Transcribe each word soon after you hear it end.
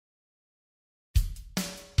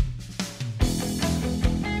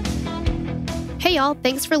Hey y'all,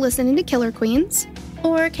 thanks for listening to Killer Queens.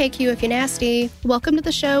 Or KQ if you're nasty. Welcome to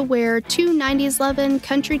the show where two 90s loving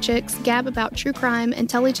country chicks gab about true crime and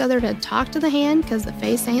tell each other to talk to the hand because the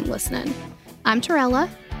face ain't listening. I'm Torella.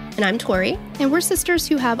 And I'm Tori. And we're sisters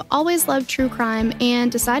who have always loved true crime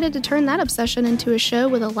and decided to turn that obsession into a show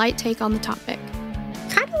with a light take on the topic.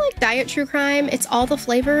 Kind of like diet true crime, it's all the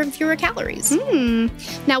flavor and fewer calories.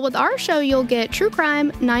 Now with our show, you'll get true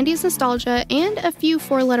crime, 90s nostalgia, and a few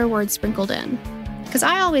four-letter words sprinkled in. Because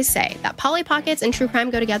I always say that Polly Pockets and true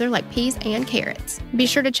crime go together like peas and carrots. Be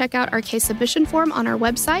sure to check out our case submission form on our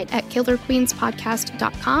website at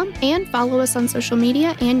killerqueenspodcast.com and follow us on social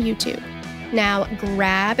media and YouTube. Now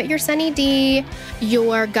grab your Sunny D,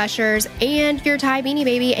 your Gushers, and your Thai Beanie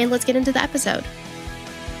Baby, and let's get into the episode.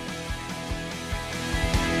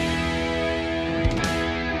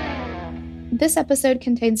 This episode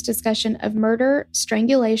contains discussion of murder,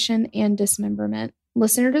 strangulation, and dismemberment.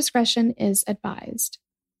 Listener discretion is advised.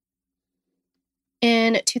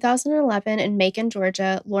 In 2011, in Macon,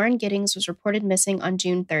 Georgia, Lauren Giddings was reported missing on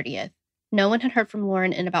June 30th. No one had heard from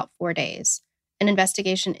Lauren in about 4 days. An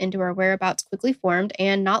investigation into her whereabouts quickly formed,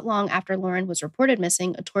 and not long after Lauren was reported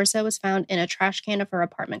missing, a torso was found in a trash can of her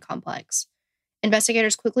apartment complex.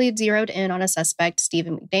 Investigators quickly zeroed in on a suspect,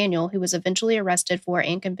 Stephen McDaniel, who was eventually arrested for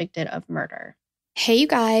and convicted of murder. Hey, you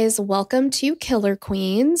guys, welcome to Killer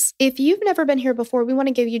Queens. If you've never been here before, we want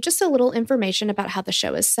to give you just a little information about how the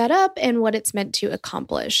show is set up and what it's meant to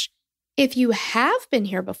accomplish. If you have been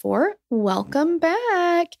here before, welcome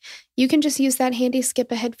back. You can just use that handy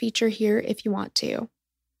skip ahead feature here if you want to.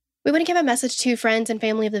 We want to give a message to friends and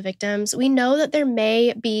family of the victims. We know that there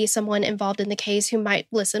may be someone involved in the case who might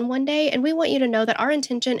listen one day, and we want you to know that our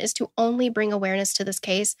intention is to only bring awareness to this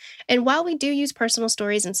case. And while we do use personal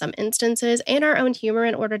stories in some instances and our own humor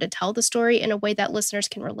in order to tell the story in a way that listeners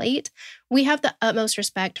can relate, we have the utmost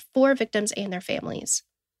respect for victims and their families.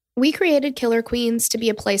 We created Killer Queens to be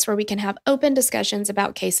a place where we can have open discussions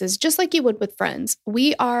about cases just like you would with friends.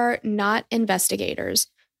 We are not investigators.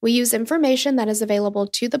 We use information that is available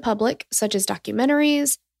to the public, such as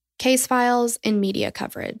documentaries, case files, and media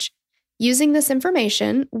coverage. Using this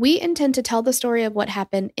information, we intend to tell the story of what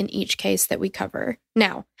happened in each case that we cover.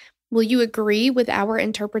 Now, will you agree with our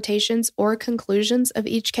interpretations or conclusions of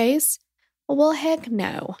each case? Well, heck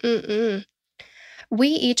no. We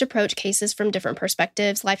each approach cases from different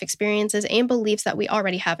perspectives, life experiences, and beliefs that we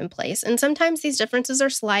already have in place. And sometimes these differences are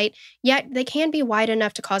slight, yet they can be wide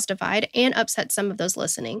enough to cause divide and upset some of those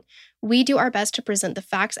listening. We do our best to present the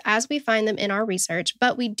facts as we find them in our research,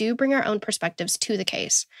 but we do bring our own perspectives to the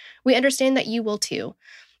case. We understand that you will too.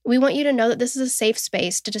 We want you to know that this is a safe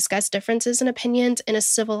space to discuss differences and opinions in a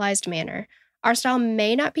civilized manner. Our style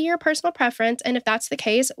may not be your personal preference, and if that's the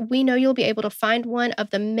case, we know you'll be able to find one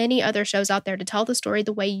of the many other shows out there to tell the story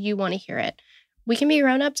the way you want to hear it. We can be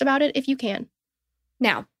grown-ups about it if you can.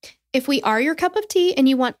 Now, if we are your cup of tea and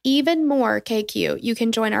you want even more KQ, you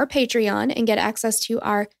can join our Patreon and get access to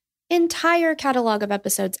our entire catalog of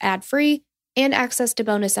episodes ad-free and access to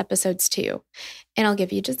bonus episodes too. And I'll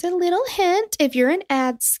give you just a little hint if you're an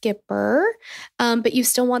ad skipper, but you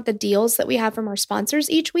still want the deals that we have from our sponsors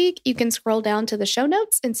each week, you can scroll down to the show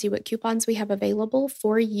notes and see what coupons we have available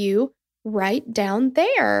for you right down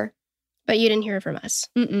there. But you didn't hear it from us.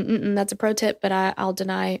 That's a pro tip, but I'll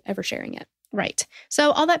deny ever sharing it. Right.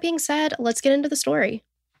 So all that being said, let's get into the story.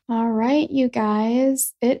 All right, you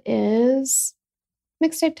guys, it is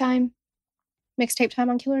mixtape time. Mixtape time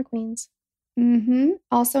on Killer Queens.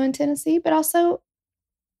 Also in Tennessee, but also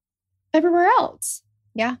everywhere else.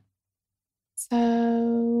 Yeah.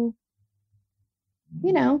 So,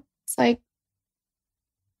 you know, it's like,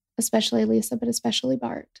 especially Lisa, but especially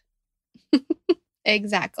Bart.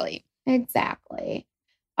 Exactly.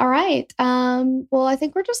 All right. Well, I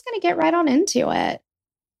think we're just going to get right on into it.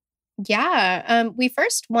 Yeah. We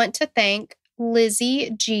first want to thank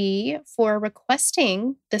Lizzie G for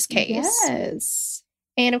requesting this case. Yes.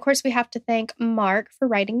 And of course, we have to thank Mark for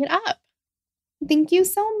writing it up. Thank you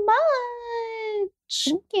so much.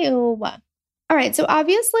 Thank you. All right. So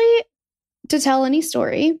obviously, to tell any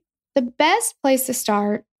story, the best place to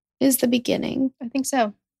start is the beginning. I think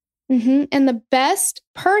so. And the best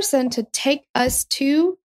person to take us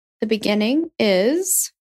to the beginning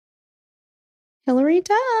is Hillary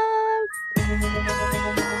Duff.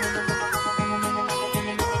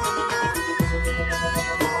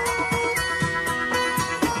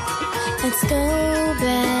 Let's go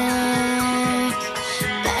back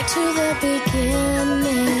to the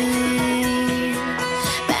beginning,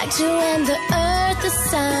 back to when the earth, the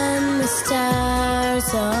sun, the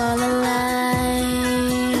stars all aligned.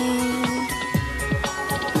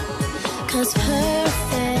 'Cause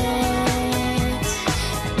perfect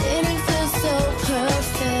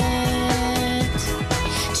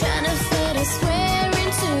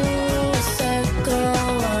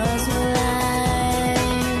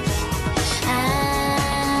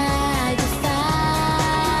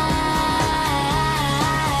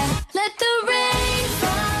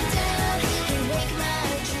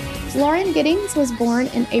Giddings was born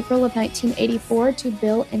in April of 1984 to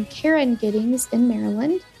Bill and Karen Giddings in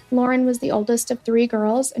Maryland. Lauren was the oldest of 3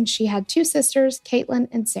 girls, and she had 2 sisters, Caitlin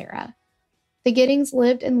and Sarah. The Giddings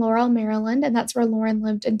lived in Laurel, Maryland, and that's where Lauren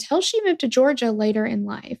lived until she moved to Georgia later in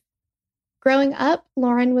life. Growing up,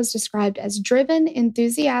 Lauren was described as driven,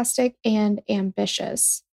 enthusiastic, and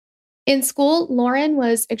ambitious. In school, Lauren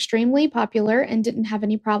was extremely popular and didn't have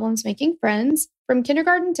any problems making friends. From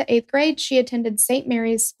kindergarten to 8th grade, she attended St.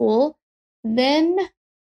 Mary's School, then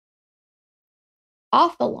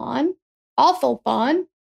Athlon, Athlon,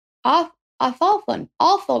 Athlon,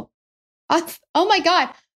 oh my God.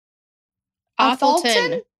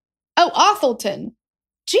 Atholton. Oh, Atholton.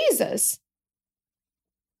 Jesus.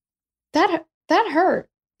 That hurt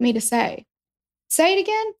me to say. Say it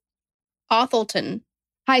again. Atholton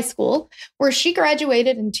High School, where she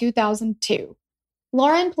graduated in 2002.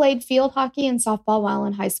 Lauren played field hockey and softball while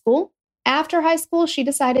in high school. After high school, she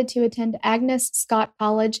decided to attend Agnes Scott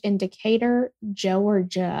College in Decatur,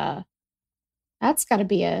 Georgia. That's got to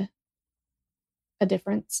be a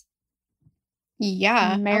difference.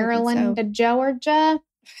 Yeah. Maryland to Georgia.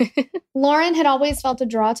 Lauren had always felt a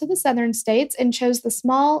draw to the southern states and chose the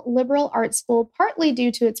small liberal arts school partly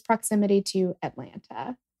due to its proximity to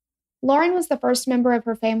Atlanta. Lauren was the first member of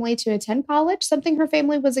her family to attend college, something her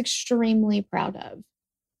family was extremely proud of.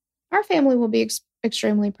 Our family will be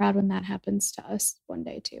extremely proud when that happens to us one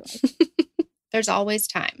day too. There's always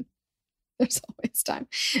time. There's always time.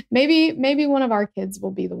 Maybe one of our kids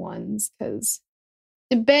will be the ones, because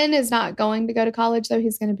Ben is not going to go to college, though.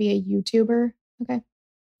 He's going to be a YouTuber. Okay.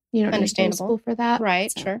 You don't need to go to school for that.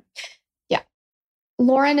 Right, so. Sure. Yeah.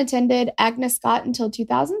 Lauren attended Agnes Scott until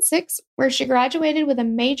 2006, where she graduated with a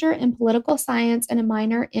major in political science and a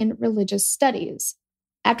minor in religious studies.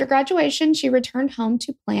 After graduation, she returned home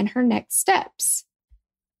to plan her next steps.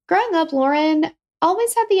 Growing up, Lauren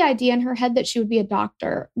always had the idea in her head that she would be a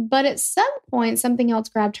doctor, but at some point, something else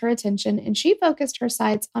grabbed her attention, and she focused her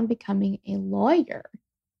sights on becoming a lawyer.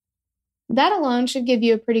 That alone should give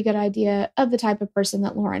you a pretty good idea of the type of person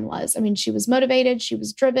that Lauren was. I mean, she was motivated, she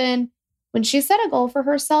was driven. When she set a goal for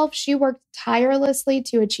herself, she worked tirelessly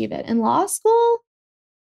to achieve it. And law school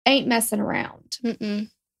ain't messing around.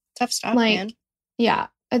 Tough stuff, man. Yeah,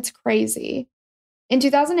 it's crazy. In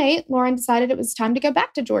 2008, Lauren decided it was time to go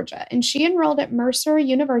back to Georgia, and she enrolled at Mercer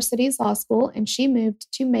University's law school, and she moved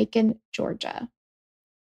to Macon, Georgia.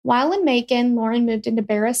 While in Macon, Lauren moved into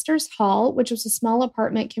Barristers Hall, which was a small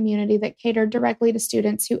apartment community that catered directly to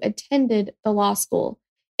students who attended the law school.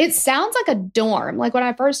 It sounds like a dorm. Like when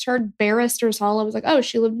I first heard Barristers Hall, I was like, oh,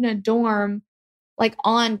 she lived in a dorm, like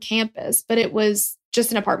on campus, but it was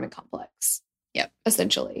just an apartment complex. Yep.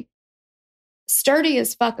 Essentially. Sturdy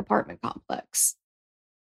as fuck apartment complex.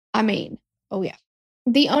 I mean. Oh, yeah.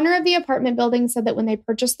 The owner of the apartment building said that when they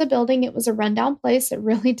purchased the building, it was a rundown place. It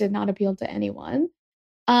really did not appeal to anyone.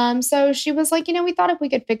 So she was like, we thought if we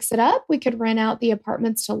could fix it up, we could rent out the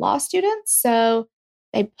apartments to law students. So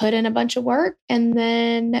they put in a bunch of work. And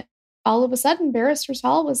then all of a sudden, Barristers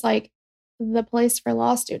Hall was like the place for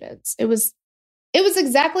law students. It was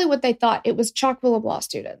exactly what they thought. It was chock full of law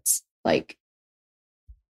students. Like,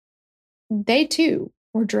 they too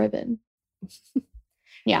were driven.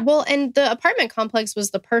 Yeah. Well, and the apartment complex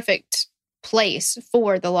was the perfect place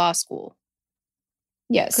for the law school.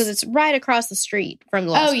 Yes. Because it's right across the street from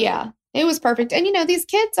the law school. Oh, yeah. It was perfect. And, these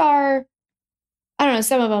kids are, I don't know,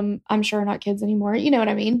 some of them I'm sure are not kids anymore. You know what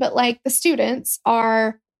I mean? But like the students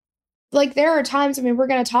are, like there are times, we're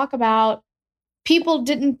going to talk about people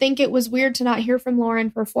didn't think it was weird to not hear from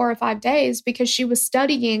Lauren for 4 or 5 days because she was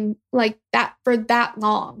studying like that for that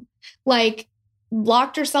long. Like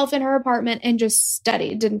locked herself in her apartment and just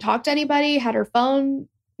studied, didn't talk to anybody, had her phone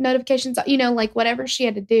notifications, like whatever she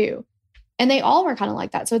had to do. And they all were kind of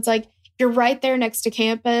like that. So it's like, you're right there next to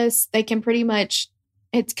campus. They can pretty much,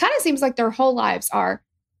 it kind of seems like their whole lives are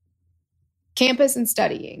campus and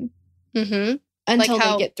studying until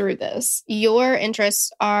they get through this. Your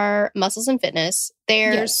interests are muscles and fitness.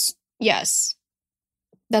 Yes.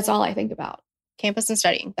 That's all I think about. Campus and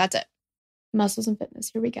studying. That's it. Muscles and fitness.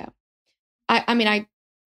 Here we go.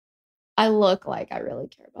 I look like I really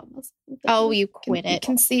care about muscles. Oh, you quit it. You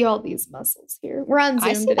can see all these muscles here. We're on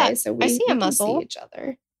Zoom today, so we see a muscle. Can see each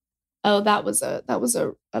other. Oh, that was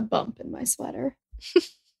a bump in my sweater.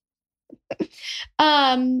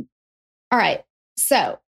 All right.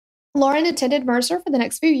 So Lauren attended Mercer for the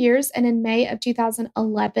next few years, and in May of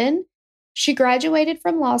 2011, she graduated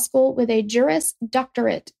from law school with a Juris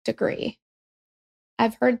Doctorate degree.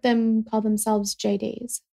 I've heard them call themselves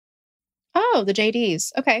JDs. Oh, the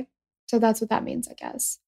JDs. Okay. So that's what that means, I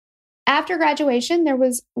guess. After graduation, there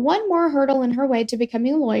was one more hurdle in her way to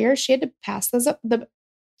becoming a lawyer. She had to pass the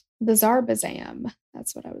Bazar-Bazam.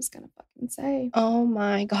 That's what I was going to fucking say. Oh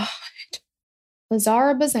my God.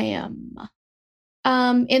 Bazar-Bazam.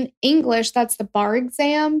 In English, that's the bar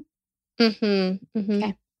exam. Mm-hmm. Mm-hmm.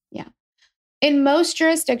 Okay. Yeah. In most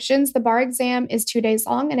jurisdictions, the bar exam is 2 days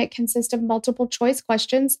long, and it consists of multiple choice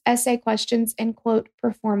questions, essay questions, and, quote,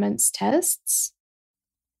 performance tests.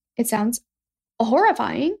 It sounds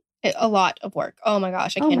horrifying. A lot of work. Oh my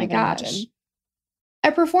gosh. I can't even imagine.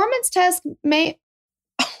 A performance test may...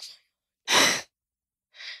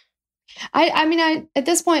 I mean, at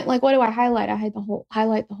this point, like, what do I highlight? I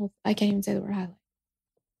highlight the whole, I can't even say the word highlight.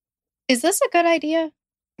 Is this a good idea?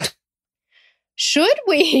 Should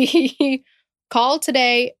we call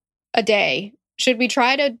today a day? Should we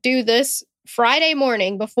try to do this Friday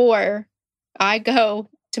morning before I go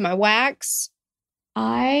to my wax?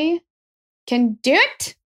 I can do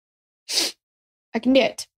it. I can do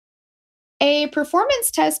it. A performance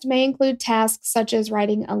test may include tasks such as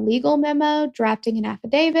writing a legal memo, drafting an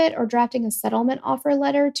affidavit, or drafting a settlement offer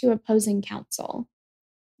letter to opposing counsel.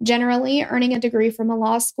 Generally, earning a degree from a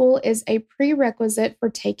law school is a prerequisite for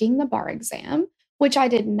taking the bar exam, which I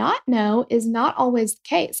did not know is not always the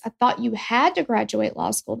case. I thought you had to graduate law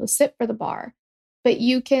school to sit for the bar, but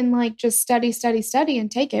you can like just study and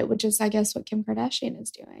take it, which is, I guess, what Kim Kardashian is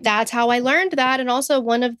doing. That's how I learned that. And also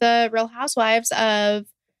one of the Real Housewives of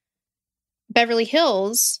Beverly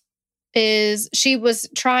Hills she was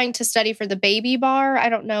trying to study for the baby bar. I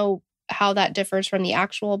don't know how that differs from the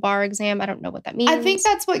actual bar exam. I don't know what that means. I think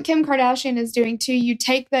that's what Kim Kardashian is doing too. You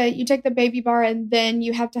take the baby bar, and then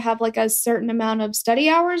you have to have like a certain amount of study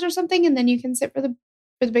hours or something, and then you can sit for the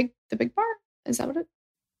big bar. Is that what it?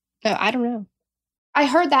 No, I don't know. I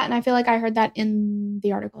heard that, and I feel like I heard that in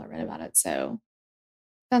the article I read about it. So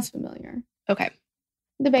that's familiar. Okay.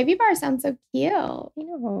 The baby bar sounds so cute. You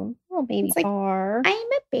know, little baby bar. I'm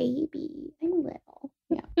a baby. I'm little.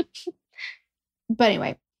 Yeah. But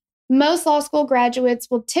anyway, most law school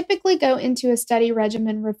graduates will typically go into a study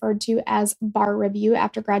regimen referred to as bar review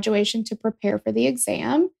after graduation to prepare for the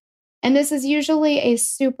exam. And this is usually a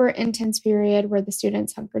super intense period where the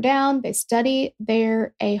students hunker down, they study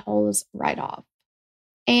their a-holes right off.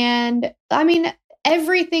 And I mean,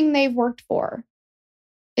 everything they've worked for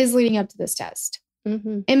is leading up to this test.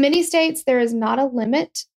 Mm-hmm. In many states, there is not a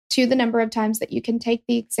limit to the number of times that you can take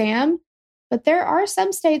the exam, but there are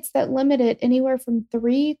some states that limit it anywhere from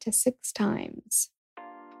 3 to 6 times.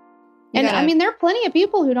 And I mean, there are plenty of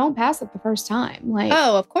people who don't pass it the first time. Like,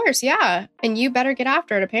 oh, of course, yeah. And you better get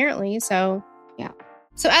after it, apparently. So, yeah.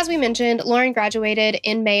 So as we mentioned, Lauren graduated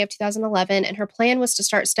in May of 2011, and her plan was to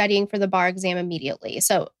start studying for the bar exam immediately.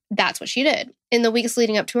 So that's what she did. In the weeks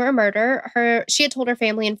leading up to her murder, she had told her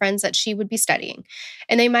family and friends that she would be studying,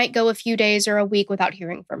 and they might go a few days or a week without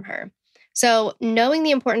hearing from her. So knowing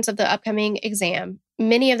the importance of the upcoming exam,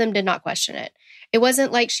 many of them did not question it. It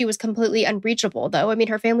wasn't like she was completely unreachable, though. I mean,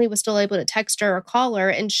 her family was still able to text her or call her,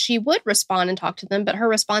 and she would respond and talk to them, but her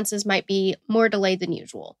responses might be more delayed than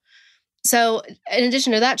usual. So in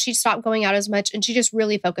addition to that, she stopped going out as much, and she just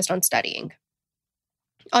really focused on studying.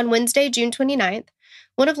 On Wednesday, June 29th,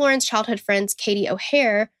 one of Lauren's childhood friends, Katie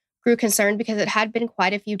O'Hare, grew concerned because it had been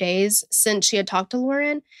quite a few days since she had talked to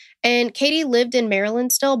Lauren. And Katie lived in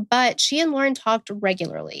Maryland still, but she and Lauren talked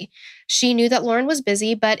regularly. She knew that Lauren was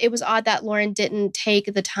busy, but it was odd that Lauren didn't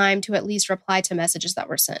take the time to at least reply to messages that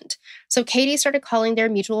were sent. So Katie started calling their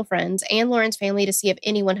mutual friends and Lauren's family to see if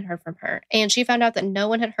anyone had heard from her. And she found out that no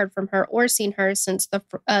one had heard from her or seen her since the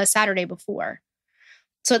Saturday before.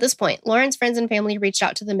 So at this point, Lauren's friends and family reached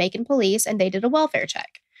out to the Macon police, and they did a welfare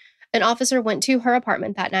check. An officer went to her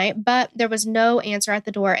apartment that night, but there was no answer at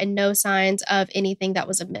the door and no signs of anything that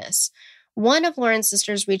was amiss. One of Lauren's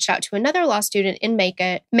sisters reached out to another law student in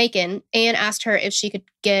Macon and asked her if she could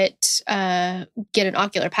get an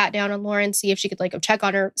ocular pat down on Lauren, see if she could go check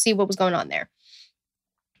on her, see what was going on there.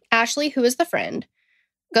 Ashley, who is the friend,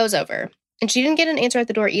 goes over. And she didn't get an answer at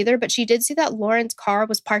the door either, but she did see that Lauren's car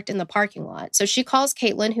was parked in the parking lot. So she calls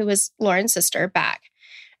Caitlin, who is Lauren's sister, back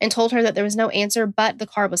and told her that there was no answer, but the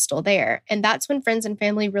car was still there. And that's when friends and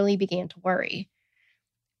family really began to worry.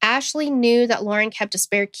 Ashley knew that Lauren kept a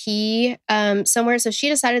spare key somewhere, so she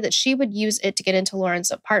decided that she would use it to get into Lauren's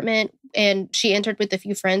apartment, and she entered with a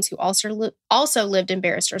few friends who also lived in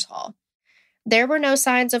Barrister's Hall. There were no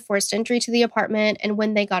signs of forced entry to the apartment, and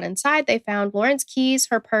when they got inside, they found Lauren's keys,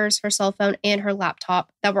 her purse, her cell phone, and her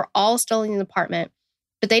laptop that were all still in the apartment,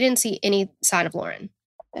 but they didn't see any sign of Lauren.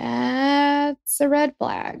 That's a red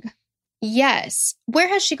flag. Yes. Where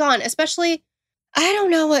has she gone? Especially, I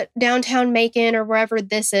don't know what downtown Macon or wherever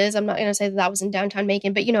this is. I'm not going to say that was in downtown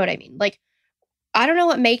Macon, but you know what I mean. Like, I don't know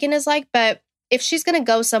what Macon is like, but if she's going to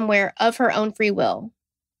go somewhere of her own free will,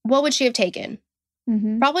 what would she have taken?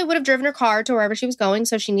 Mm-hmm. Probably would have driven her car to wherever she was going,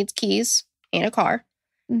 so she needs keys and a car.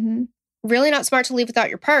 Mm-hmm. Really not smart to leave without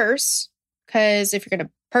your purse, because if you're going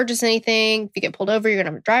to purchase anything, if you get pulled over, you're going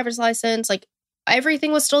to have a driver's license. Like,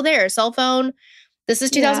 everything was still there. Cell phone. This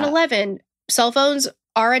is 2011. Cell phones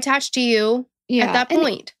are attached to you at that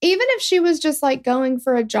point. And even if she was just like going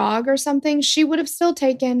for a jog or something, she would have still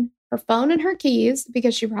taken her phone and her keys,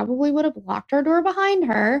 because she probably would have locked her door behind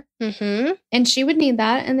her. Mm-hmm. And she would need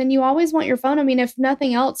that. And then you always want your phone. I mean, if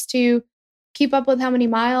nothing else, to keep up with how many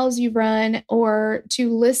miles you run, or to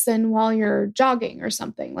listen while you're jogging or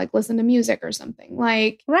something, like listen to music or something.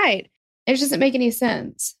 Like, Right. it just doesn't make any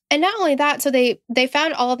sense. And not only that, so they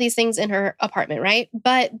found all of these things in her apartment, right?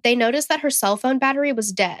 But they noticed that her cell phone battery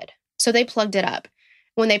was dead. So they plugged it up.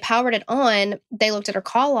 When they powered it on, they looked at her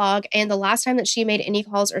call log, and the last time that she made any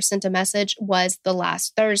calls or sent a message was the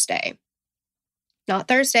last Thursday. Not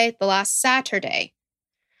Thursday, the last Saturday.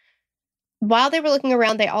 While they were looking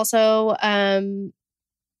around, they also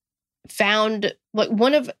found, like,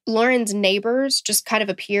 one of Lauren's neighbors just kind of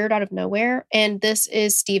appeared out of nowhere. And this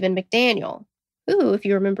is Stephen McDaniel, who, if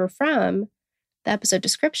you remember from the episode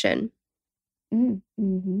description,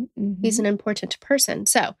 he's an important person.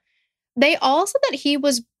 So they all said that he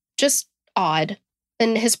was just odd,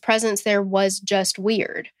 and his presence there was just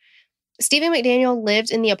weird. Stephen McDaniel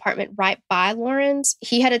lived in the apartment right by Lauren's.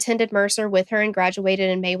 He had attended Mercer with her and graduated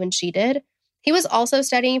in May when she did. He was also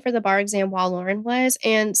studying for the bar exam while Lauren was,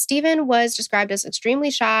 and Stephen was described as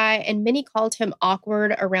extremely shy, and many called him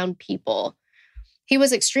awkward around people. He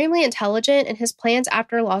was extremely intelligent, and his plans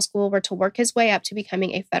after law school were to work his way up to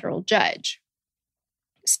becoming a federal judge.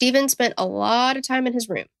 Stephen spent a lot of time in his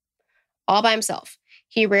room, all by himself.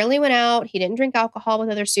 He rarely went out. He didn't drink alcohol with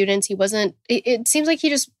other students. It seems like he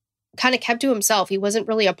just kind of kept to himself. He wasn't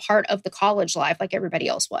really a part of the college life like everybody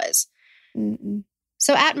else was. Mm-mm.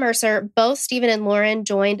 So at Mercer, both Stephen and Lauren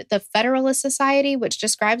joined the Federalist Society, which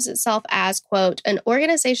describes itself as, quote, an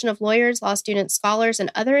organization of lawyers, law students, scholars,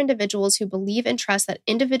 and other individuals who believe and trust that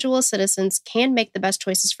individual citizens can make the best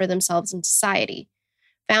choices for themselves and society.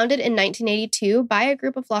 Founded in 1982 by a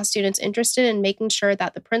group of law students interested in making sure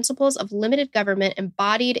that the principles of limited government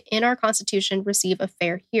embodied in our Constitution receive a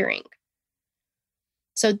fair hearing.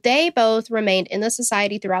 So they both remained in the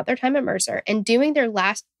society throughout their time at Mercer, and during their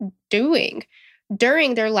last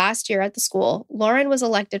year at the school, Lauren was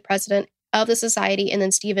elected president of the society, and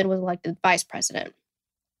then Stephen was elected vice president.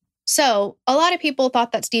 So a lot of people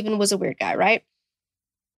thought that Stephen was a weird guy, right?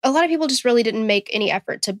 A lot of people just really didn't make any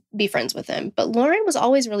effort to be friends with him, but Lauren was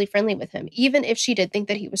always really friendly with him, even if she did think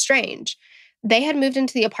that he was strange. They had moved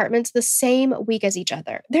into the apartments the same week as each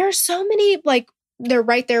other. There are so many, like, they're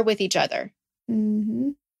right there with each other. Mm-hmm.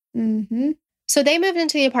 Mm-hmm. So they moved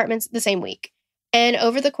into the apartments the same week. And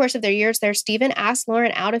over the course of their years there, Stephen asked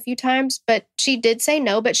Lauren out a few times, but she did say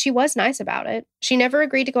no, but she was nice about it. She never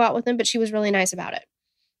agreed to go out with him, but she was really nice about it.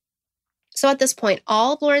 So at this point,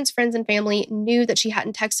 all of Lauren's friends and family knew that she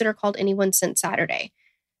hadn't texted or called anyone since Saturday.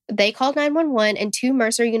 They called 911, and 2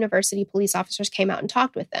 Mercer University police officers came out and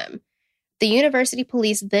talked with them. The university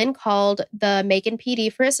police then called the Macon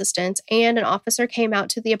PD for assistance, and an officer came out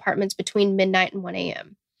to the apartments between midnight and 1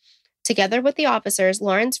 a.m. Together with the officers,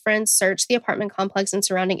 Lauren's friends searched the apartment complex and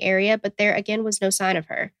surrounding area, but there again was no sign of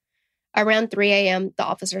her. Around 3 a.m., the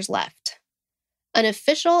officers left. An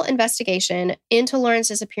official investigation into Lauren's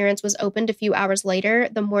disappearance was opened a few hours later,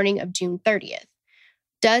 the morning of June 30th.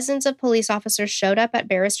 Dozens of police officers showed up at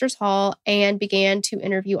Barristers Hall and began to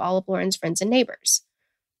interview all of Lauren's friends and neighbors.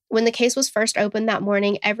 When the case was first opened that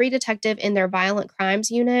morning, every detective in their violent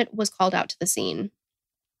crimes unit was called out to the scene.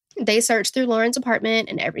 They searched through Lauren's apartment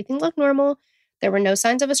and everything looked normal. There were no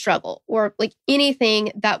signs of a struggle or like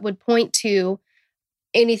anything that would point to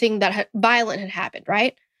anything that violent had happened,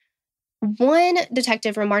 right? One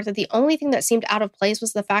detective remarked that the only thing that seemed out of place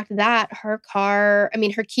was the fact that her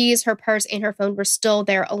keys, her purse, and her phone were still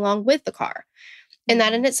there along with the car. And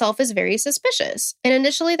that in itself is very suspicious. And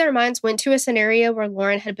initially their minds went to a scenario where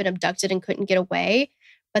Lauren had been abducted and couldn't get away.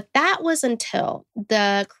 But that was until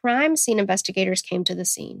the crime scene investigators came to the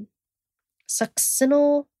scene.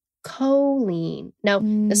 Succinylcholine. No,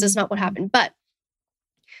 this is not what happened. But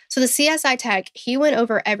so the CSI tech, he went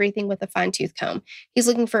over everything with a fine-tooth comb. He's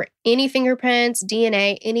looking for any fingerprints,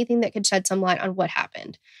 DNA, anything that could shed some light on what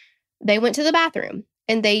happened. They went to the bathroom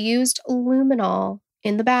and they used luminol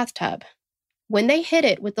in the bathtub. When they hit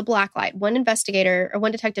it with the black light, one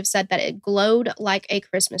detective said that it glowed like a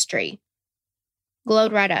Christmas tree.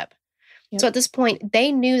 Glowed right up. So at this point,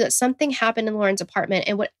 they knew that something happened in Lauren's apartment,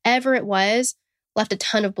 and whatever it was left a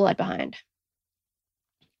ton of blood behind.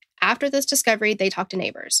 After this discovery, they talked to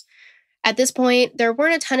neighbors. At this point, there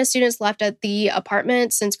weren't a ton of students left at the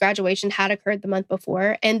apartment since graduation had occurred the month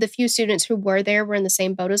before, and the few students who were there were in the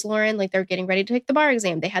same boat as Lauren, like they're getting ready to take the bar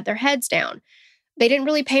exam. They had their heads down. They didn't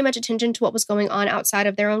really pay much attention to what was going on outside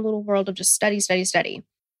of their own little world of just study, study, study.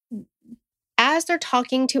 As they're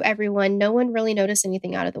talking to everyone, no one really noticed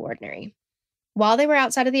anything out of the ordinary. While they were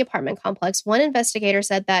outside of the apartment complex, one investigator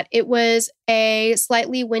said that it was a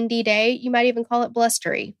slightly windy day. You might even call it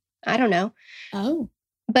blustery. I don't know. Oh.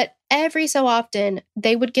 But every so often,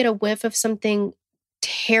 they would get a whiff of something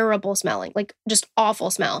terrible smelling, like just awful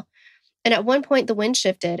smell. And at one point, the wind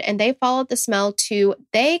shifted and they followed the smell to,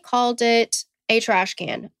 they called it a trash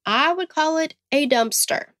can. I would call it a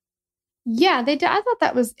dumpster. Yeah, they did. I thought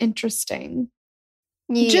that was interesting.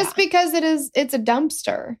 Yeah. Just because it's a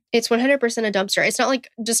dumpster. It's 100% a dumpster. It's not like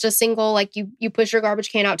just a single, like you push your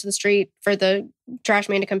garbage can out to the street for the trash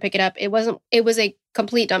man to come pick it up. It was a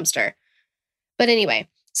complete dumpster. But anyway,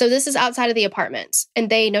 so this is outside of the apartments, and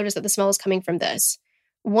they noticed that the smell was coming from this.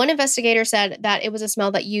 One investigator said that it was a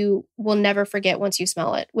smell that you will never forget once you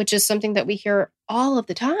smell it, which is something that we hear all of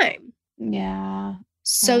the time. Yeah.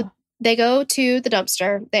 So they go to the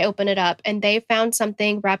dumpster, they open it up, and they found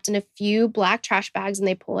something wrapped in a few black trash bags, and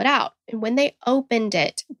they pull it out. And when they opened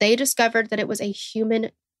it, they discovered that it was a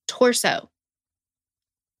human torso.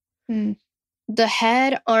 The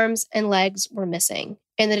head, arms, and legs were missing.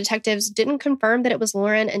 And the detectives didn't confirm that it was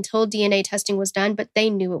Lauren until DNA testing was done, but they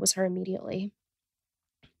knew it was her immediately.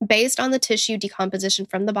 Based on the tissue decomposition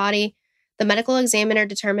from the body, the medical examiner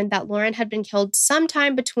determined that Lauren had been killed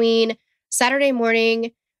sometime between Saturday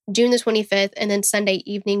morning, June the 25th, and then Sunday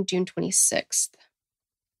evening, June 26th.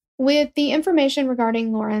 With the information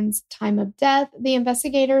regarding Lauren's time of death, the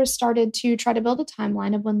investigators started to try to build a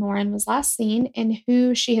timeline of when Lauren was last seen and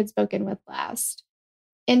who she had spoken with last.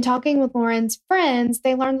 In talking with Lauren's friends,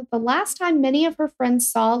 they learned that the last time many of her friends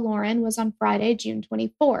saw Lauren was on Friday, June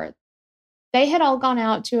 24th. They had all gone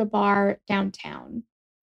out to a bar downtown.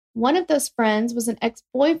 One of those friends was an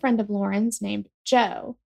ex-boyfriend of Lauren's named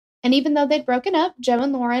Joe. And even though they'd broken up, Joe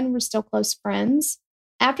and Lauren were still close friends.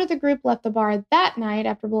 After the group left the bar that night,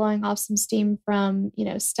 after blowing off some steam from,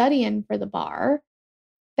 studying for the bar,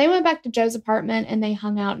 they went back to Joe's apartment and they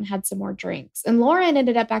hung out and had some more drinks. And Lauren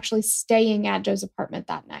ended up actually staying at Joe's apartment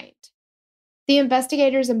that night. The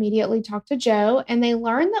investigators immediately talked to Joe, and they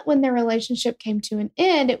learned that when their relationship came to an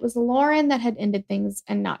end, it was Lauren that had ended things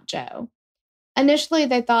and not Joe. Initially,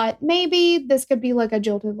 they thought maybe this could be like a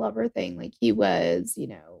jilted lover thing. Like he was,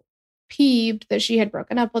 peeved that she had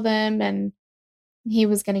broken up with him and he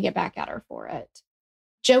was going to get back at her for it.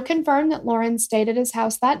 Joe confirmed that Lauren stayed at his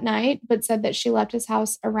house that night, but said that she left his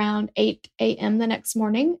house around 8 a.m. the next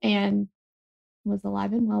morning and was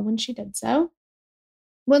alive and well when she did so.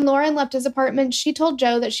 When Lauren left his apartment, she told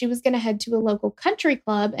Joe that she was going to head to a local country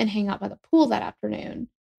club and hang out by the pool that afternoon.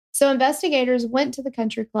 So investigators went to the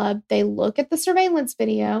country club. They look at the surveillance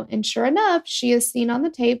video, and sure enough, she is seen on the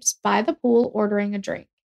tapes by the pool ordering a drink.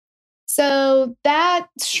 So that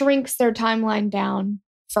shrinks their timeline down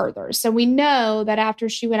further. So we know that after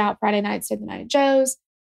she went out Friday night, stayed the night at Joe's,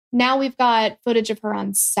 now we've got footage of her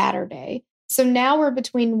on Saturday. So now we're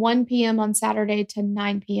between 1 p.m. on Saturday to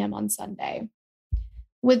 9 p.m. on Sunday.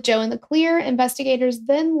 With Joe in the clear, investigators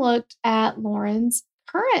then looked at Lauren's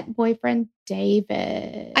current boyfriend,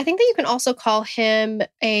 David. I think that you can also call him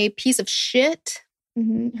a piece of shit.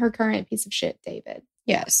 Mm-hmm. Her current piece of shit, David.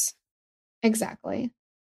 Yes. Exactly.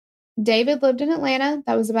 David lived in Atlanta.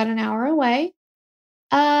 That was about an hour away.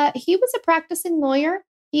 He was a practicing lawyer.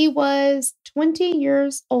 He was 20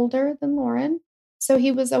 years older than Lauren, so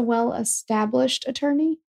he was a well-established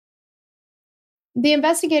attorney. The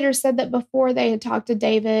investigators said that before they had talked to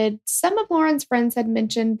David, some of Lauren's friends had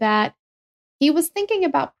mentioned that he was thinking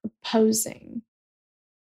about proposing.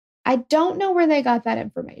 I don't know where they got that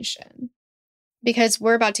information. Because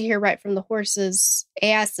we're about to hear right from the horse's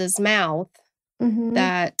ass's mouth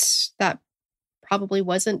that probably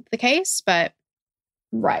wasn't the case, but...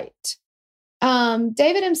 Right.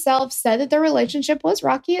 David himself said that their relationship was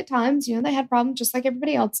rocky at times. They had problems just like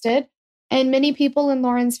everybody else did. And many people in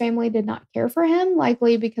Lauren's family did not care for him,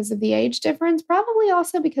 likely because of the age difference, probably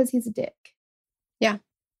also because he's a dick. Yeah, I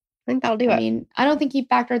think that'll do it. I mean, I don't think he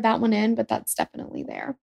factored that one in, but that's definitely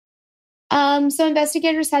there. So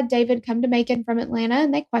investigators had David come to Macon from Atlanta,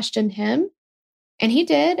 and they questioned him. And he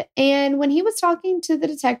did. And when he was talking to the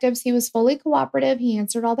detectives, he was fully cooperative. He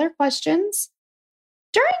answered all their questions.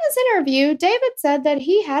 During his interview, David said that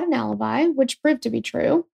he had an alibi, which proved to be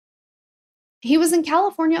true. he was in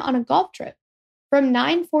California on a golf trip from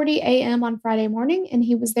 9:40 a.m. on Friday morning, and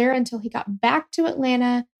he was there until he got back to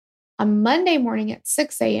Atlanta on Monday morning at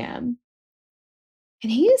 6 a.m.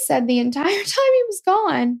 And he said the entire time he was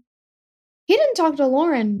gone, he didn't talk to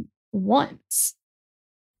Lauren once.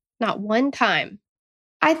 Not one time.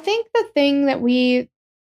 I think the thing that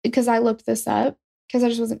because I looked this up, because I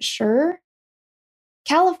just wasn't sure,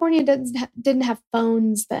 California didn't have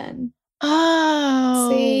phones then. Oh.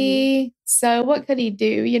 See? So what could he do,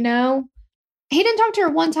 you know? He didn't talk to her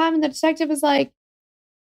one time, and the detective was like,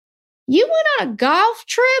 you went on a golf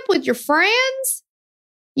trip with your friends?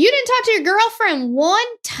 You didn't talk to your girlfriend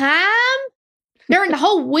one time during the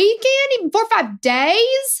whole weekend, even 4 or 5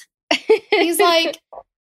 days? He's like,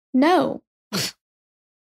 no.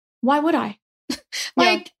 Why would I?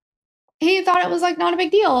 He thought it was like not a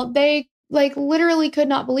big deal. They like literally could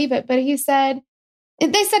not believe it. But they said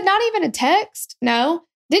not even a text. No.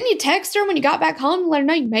 Didn't you text her when you got back home to let her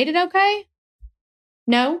know you made it okay?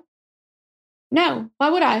 No. Why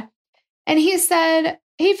would I? And he said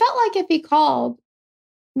he felt like if he called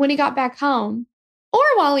when he got back home or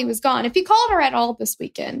while he was gone, if he called her at all this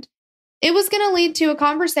weekend, it was going to lead to a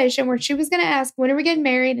conversation where she was going to ask, when are we getting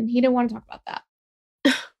married? And he didn't want to talk about that.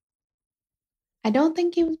 I don't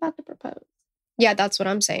think he was about to propose. Yeah, that's what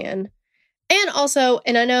I'm saying. And also,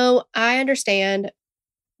 and I understand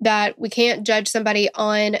that we can't judge somebody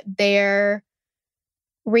on their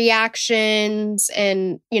reactions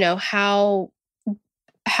and, you know, how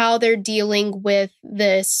they're dealing with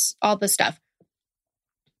all this stuff.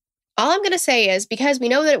 All I'm going to say is, because we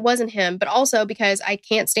know that it wasn't him, but also because I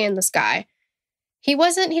can't stand this guy, he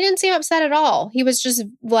didn't seem upset at all. He was just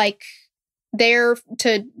like there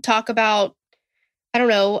to talk about, I don't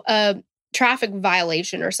know, a traffic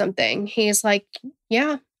violation or something. He's like,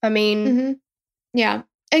 yeah, I mean. Mm-hmm. Yeah,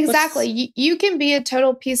 exactly. You can be a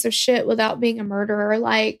total piece of shit without being a murderer.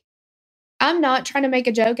 Like, I'm not trying to make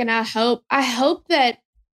a joke, and I hope that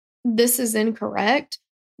this is incorrect,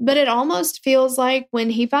 but it almost feels like when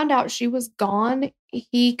he found out she was gone,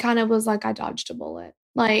 he kind of was like, I dodged a bullet.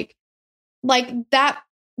 Like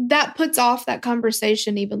that puts off that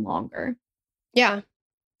conversation even longer. Yeah.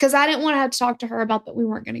 Because I didn't want to have to talk to her about that we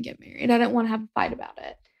weren't going to get married. I didn't want to have a fight about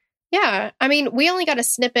it. Yeah. I mean, we only got a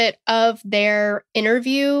snippet of their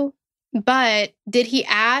interview, but did he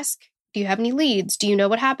ask, do you have any leads? Do you know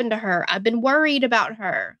what happened to her? I've been worried about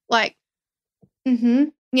her. Like. Mm-hmm.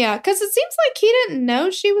 Yeah, because it seems like he didn't know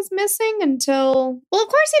she was missing until. Well, of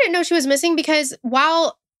course he didn't know she was missing, because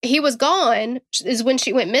while he was gone is when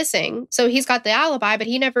she went missing. So he's got the alibi, but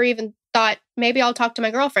he never even thought, maybe I'll talk to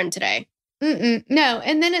my girlfriend today. No.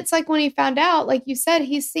 And then it's like when he found out, like you said,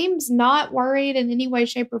 he seems not worried in any way,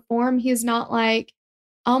 shape, or form. He's not like,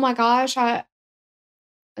 oh my gosh, even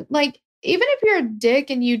if you're a dick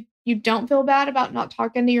and you don't feel bad about not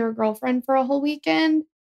talking to your girlfriend for a whole weekend,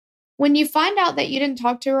 when you find out that you didn't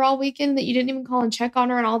talk to her all weekend, that you didn't even call and check on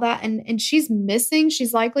her and all that, and she's missing,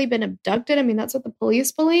 she's likely been abducted. I mean, that's what the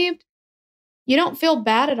police believed. You don't feel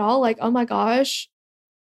bad at all. Like, oh my gosh,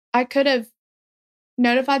 I could have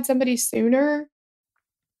notified somebody sooner.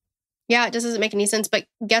 Yeah, it just doesn't make any sense. But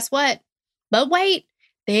guess what? But wait,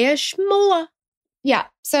 there's more. Yeah.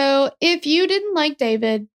 So if you didn't like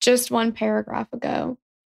David just one paragraph ago,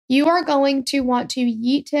 you are going to want to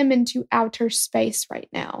yeet him into outer space right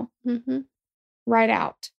now. Mm-hmm. Right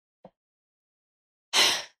out.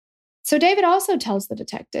 So David also tells the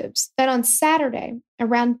detectives that on Saturday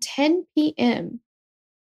around 10 p.m.,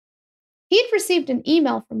 he'd received an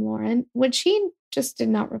email from Lauren, which he just did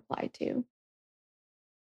not reply to.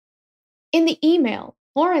 In the email,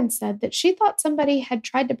 Lauren said that she thought somebody had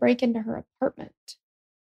tried to break into her apartment,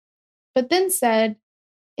 but then said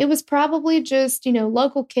it was probably just,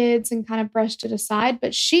 local kids, and kind of brushed it aside.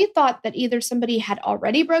 But she thought that either somebody had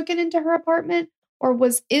already broken into her apartment or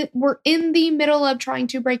were in the middle of trying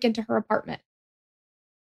to break into her apartment.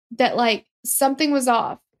 That something was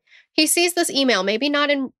off. He sees this email, maybe not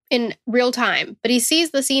in real time, but he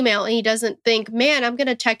sees this email and he doesn't think, man, I'm going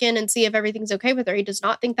to check in and see if everything's okay with her. He does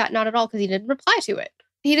not think that, not at all, because he didn't reply to it.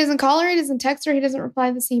 He doesn't call her. He doesn't text her. He doesn't reply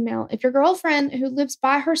to this email. If your girlfriend who lives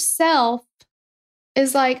by herself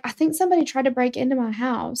is like, I think somebody tried to break into my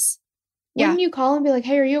house, wouldn't you call and be like,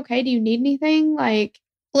 hey, are you okay? Do you need anything?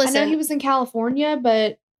 Listen, I know he was in California,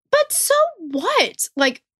 but so what?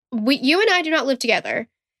 You and I do not live together.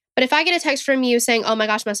 But if I get a text from you saying, oh my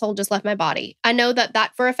gosh, my soul just left my body, I know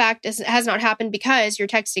that for a fact has not happened because you're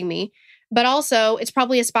texting me. But also, it's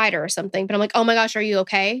probably a spider or something. But I'm like, oh my gosh, are you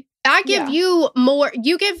okay? I give you more.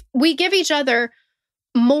 We give each other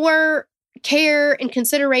more care and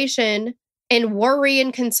consideration and worry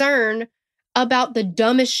and concern about the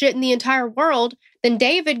dumbest shit in the entire world than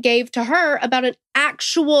David gave to her about an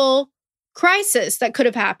actual crisis that could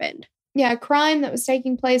have happened. Yeah, a crime that was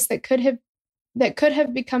taking place that could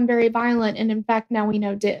have become very violent, and in fact, now we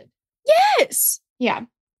know did. Yes. Yeah.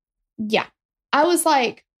 Yeah. I was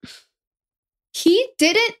like, he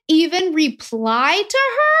didn't even reply to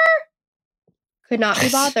her? Could not be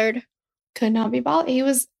bothered. Could not be bothered. He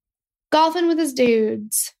was golfing with his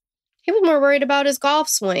dudes. He was more worried about his golf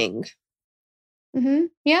swing. Mm-hmm.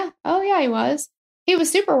 Yeah. Oh, yeah, he was. He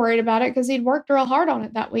was super worried about it because he'd worked real hard on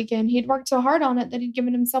it that weekend. He'd worked so hard on it that he'd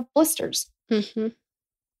given himself blisters. Mm-hmm.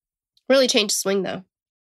 Really changed the swing, though.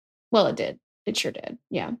 Well, it did. It sure did.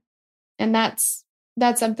 Yeah. And that's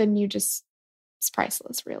something it's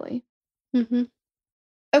priceless, really. Mm-hmm.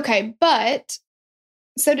 Okay, but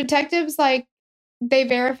so detectives, they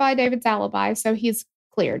verify David's alibi, so he's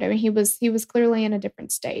cleared. I mean, he was clearly in a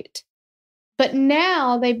different state. But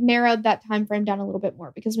now they've narrowed that time frame down a little bit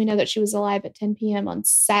more because we know that she was alive at 10 p.m. on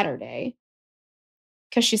Saturday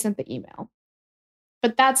because she sent the email.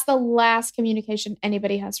 But that's the last communication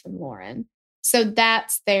anybody has from Lauren. So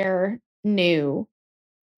that's their new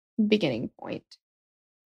beginning point.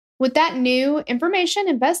 With that new information,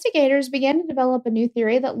 investigators began to develop a new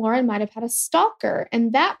theory that Lauren might have had a stalker,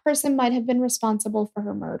 and that person might have been responsible for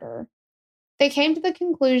her murder. They came to the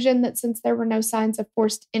conclusion that since there were no signs of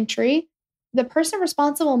forced entry, the person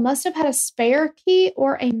responsible must have had a spare key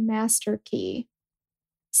or a master key.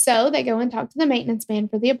 So they go and talk to the maintenance man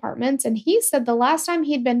for the apartments, and he said the last time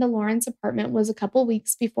he'd been to Lauren's apartment was a couple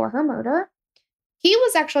weeks before her murder. He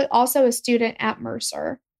was actually also a student at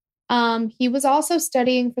Mercer. He was also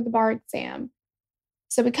studying for the bar exam.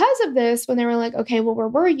 So because of this, when they were like, okay, well, where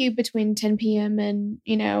were you between 10 p.m. and,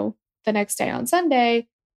 the next day on Sunday?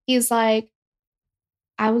 He's like,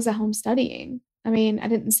 I was at home studying. I mean, I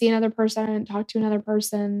didn't see another person. I didn't talk to another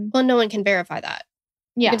person. Well, no one can verify that.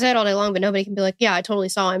 Yeah. You can say it all day long, but nobody can be like, yeah, I totally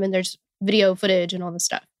saw him and there's video footage and all this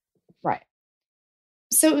stuff. Right.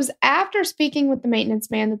 So it was after speaking with the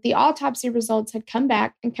maintenance man that the autopsy results had come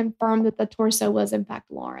back and confirmed that the torso was in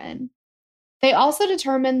fact Lauren. They also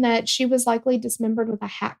determined that she was likely dismembered with a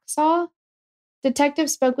hacksaw.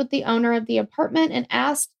 Detectives spoke with the owner of the apartment and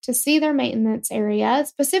asked to see their maintenance area,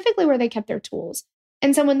 specifically where they kept their tools.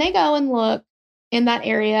 And so when they go and look in that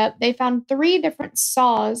area, they found 3 different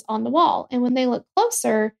saws on the wall. And when they looked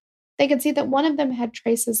closer, they could see that one of them had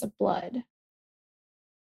traces of blood.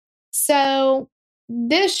 So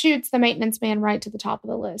this shoots the maintenance man right to the top of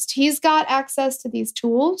the list. He's got access to these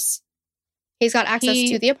tools. He's got access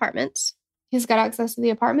to the apartments. He's got access to the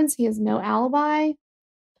apartments. He has no alibi.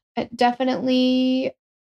 It definitely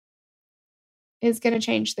is going to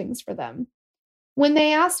change things for them. When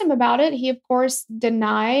they asked him about it, he, of course,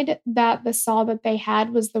 denied that the saw that they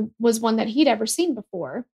had was one that he'd ever seen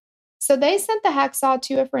before. So they sent the hacksaw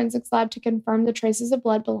to a forensics lab to confirm the traces of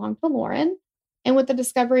blood belonged to Lauren. And with the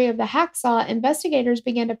discovery of the hacksaw, investigators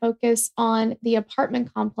began to focus on the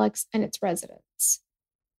apartment complex and its residents.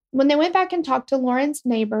 When they went back and talked to Lauren's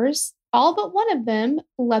neighbors, all but one of them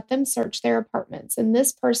let them search their apartments. And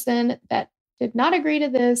this person that did not agree to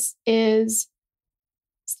this is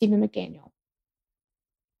Stephen McDaniel.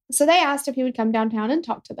 So they asked if he would come downtown and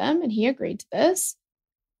talk to them, and he agreed to this.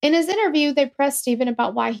 In his interview, they pressed Stephen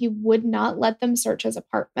about why he would not let them search his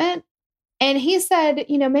apartment. And he said,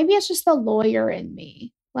 maybe it's just the lawyer in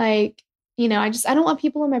me. I don't want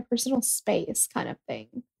people in my personal space kind of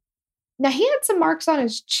thing. Now, he had some marks on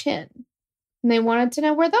his chin, and they wanted to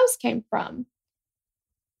know where those came from.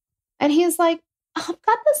 And he's like, I've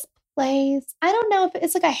got this place. I don't know if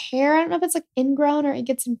it's like a hair. I don't know if it's like ingrown or it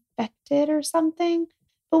gets infected or something.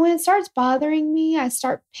 But when it starts bothering me, I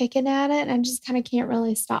start picking at it, and I just kind of can't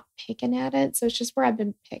really stop picking at it. So it's just where I've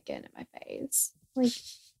been picking at my face.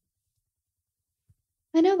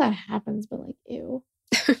 I know that happens, but ew.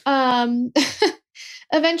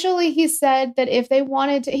 Eventually he said that if they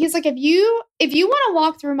wanted to, he's like, if you want to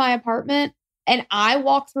walk through my apartment and I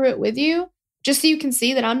walk through it with you, just so you can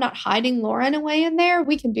see that I'm not hiding Lauren away in there,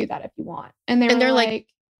 we can do that if you want. And they're like,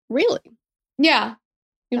 really? Yeah.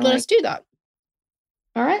 You'd let us do that.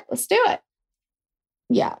 All right, let's do it.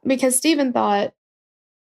 Yeah, because Stephen thought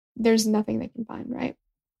there's nothing they can find, right?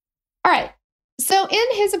 All right. So in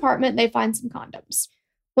his apartment, they find some condoms.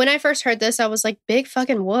 When I first heard this, I was like, big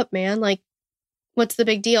fucking whoop, man. What's the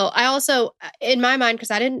big deal? I also, in my mind,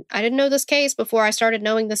 because I didn't know this case before I started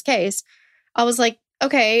knowing this case, I was like,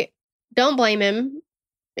 okay, don't blame him.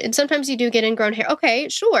 And sometimes you do get ingrown hair. Okay,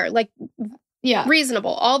 sure. Yeah.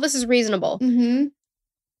 Reasonable. All this is reasonable. Mm-hmm.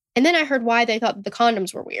 And then I heard why they thought the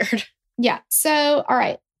condoms were weird. Yeah. So, all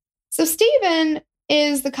right. So Stephen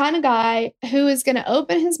is the kind of guy who is going to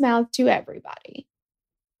open his mouth to everybody.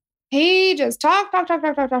 He just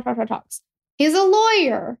talks. He's a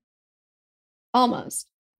lawyer. Almost.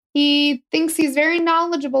 He thinks he's very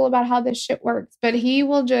knowledgeable about how this shit works, but he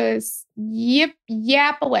will just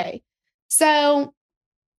yap away. So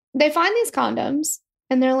they find these condoms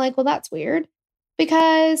and they're like, well, that's weird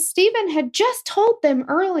because Stephen had just told them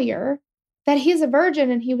earlier that he's a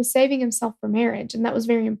virgin and he was saving himself for marriage. And that was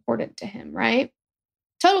very important to him, right?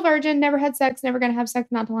 Total virgin, never had sex, never going to have sex,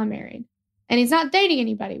 not till I'm married. And he's not dating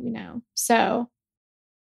anybody we know. So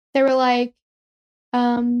they were like,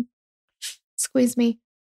 squeeze me.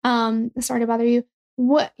 Sorry to bother you.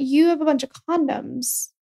 What? You have a bunch of condoms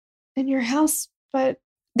in your house, but...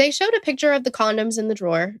 They showed a picture of the condoms in the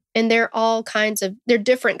drawer, and they're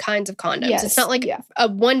different kinds of condoms. Yes, it's not like a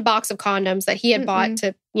one box of condoms that he had bought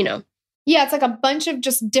to, Yeah, it's like a bunch of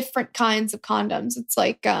just different kinds of condoms. It's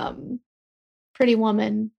like Pretty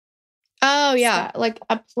Woman. Oh, yeah. Stuff, like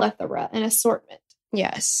a plethora, an assortment.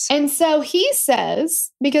 Yes. And so he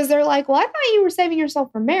says, because they're like, well, I thought you were saving yourself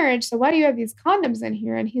for marriage, so why do you have these condoms in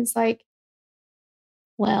here? And he's like,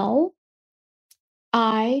 well,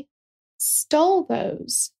 I stole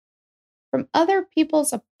those from other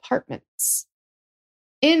people's apartments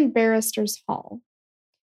in Barrister's Hall.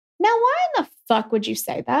 Now, why in the fuck would you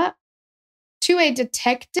say that? To a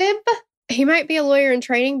detective? He might be a lawyer in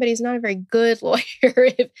training, but he's not a very good lawyer.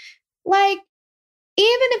 Like,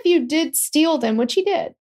 even if you did steal them, which he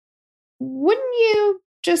did, wouldn't you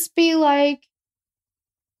just be like,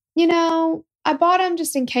 I bought them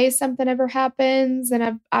just in case something ever happens,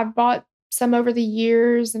 and I've bought some over the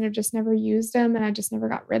years and I've just never used them and I just never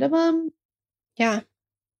got rid of them. Yeah.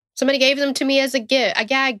 Somebody gave them to me as a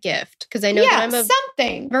gag gift, because they know that I'm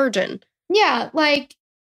a virgin. Yeah, like,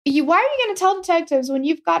 why are you going to tell detectives when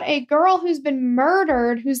you've got a girl who's been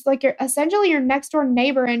murdered, who's like essentially your next door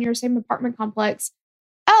neighbor in your same apartment complex?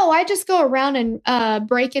 Oh, I just go around and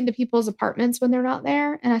break into people's apartments when they're not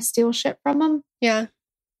there and I steal shit from them. Yeah.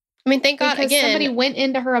 I mean, thank God, because somebody went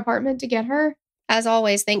into her apartment to get her. As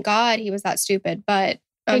always, thank God he was that stupid, but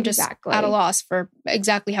I'm just at a loss for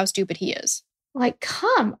exactly how stupid he is. Like,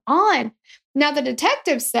 come on. Now, the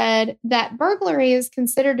detective said that burglary is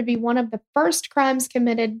considered to be one of the first crimes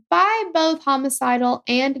committed by both homicidal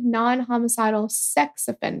and non-homicidal sex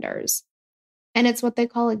offenders. And it's what they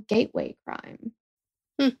call a gateway crime.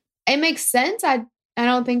 It makes sense. I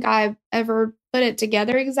don't think I've ever put it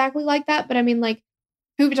together exactly like that. But I mean, like,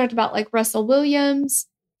 who we talked about, like Russell Williams,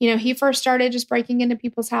 he first started just breaking into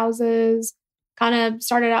people's houses, kind of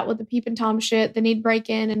started out with the peep and Tom shit. Then he'd break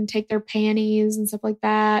in and take their panties and stuff like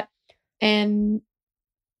that. And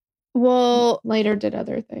later did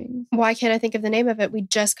other things. Why can't I think of the name of it? We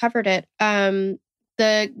just covered it.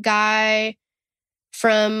 The guy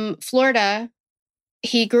from Florida,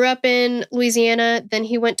 he grew up in Louisiana, then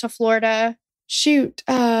he went to Florida. Shoot.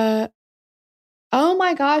 Oh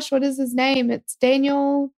my gosh, what is his name? It's Danny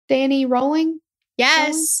Rolling? Yes.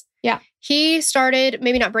 Rolling? Yeah. He started,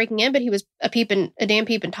 maybe not breaking in, but he was a damn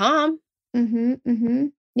peeping Tom.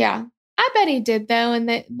 Yeah. I bet he did, though. And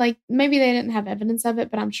that, like, maybe they didn't have evidence of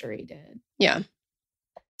it, but I'm sure he did. Yeah.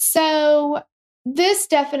 So this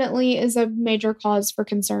definitely is a major cause for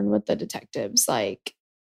concern with the detectives. Like,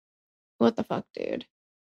 what the fuck, dude?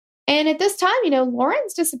 And at this time,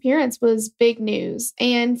 Lauren's disappearance was big news.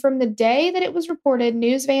 And from the day that it was reported,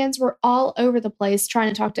 news vans were all over the place trying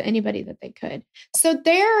to talk to anybody that they could. So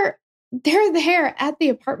they're there at the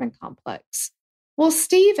apartment complex. Well,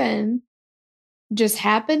 Stephen just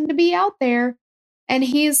happened to be out there and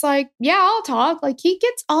he's like, yeah, I'll talk. Like, he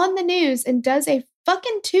gets on the news and does a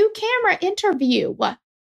fucking 2-camera interview.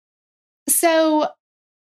 So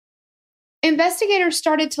investigators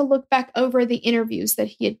started to look back over the interviews that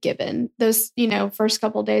he had given those, first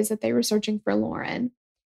couple days that they were searching for Lauren.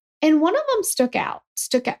 And one of them stuck out.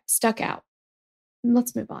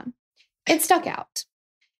 Let's move on. It stuck out.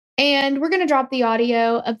 And we're going to drop the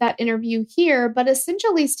audio of that interview here. But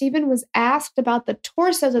essentially, Stephen was asked about the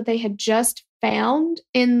torso that they had just found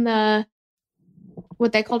in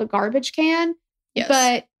what they called a garbage can. Yes.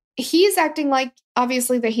 But he's acting like,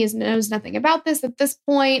 obviously, that he knows nothing about this at this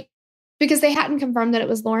point, because they hadn't confirmed that it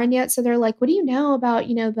was Lauren yet. So they're like, what do you know about,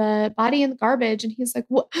 the body in the garbage? And he's like,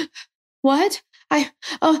 what? I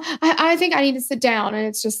think I need to sit down. And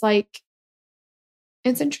it's just like,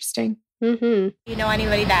 it's interesting. Mm-hmm. You know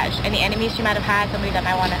anybody any enemies she might have had, somebody that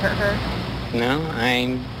might want to hurt her? No,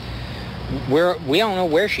 we don't know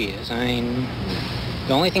where she is.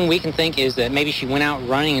 The only thing we can think is that maybe she went out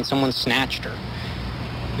running and someone snatched her.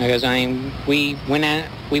 Because we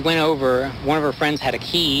went over, one of her friends had a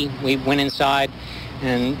key, we went inside,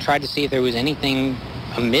 and tried to see if there was anything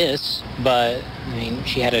amiss, but I mean,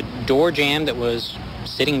 she had a door jamb that was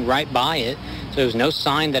sitting right by it, so there was no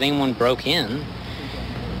sign that anyone broke in.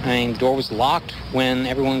 I mean, the door was locked when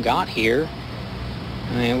everyone got here.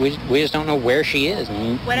 I mean, we just don't know where she is.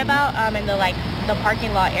 What about in the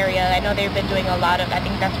parking lot area? I know they've been doing a lot of, I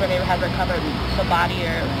think that's where they have recovered the body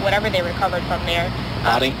or whatever they recovered from there.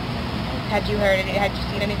 Body? Had you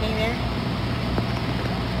seen anything there?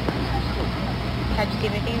 Had you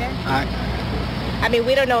seen anything there? I mean,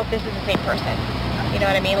 we don't know if this is the same person. You know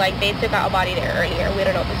what I mean? Like, they took out a body there earlier. We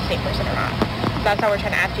don't know if it's the same person or not. So that's how we're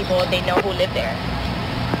trying to ask people if they know who lived there.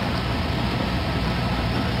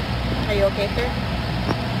 Are you okay, sir?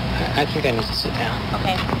 I think I need to sit down.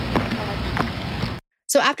 Okay.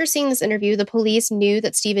 So after seeing this interview, the police knew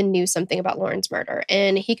that Stephen knew something about Lauren's murder,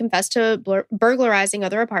 and he confessed to burglarizing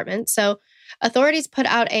other apartments. So authorities put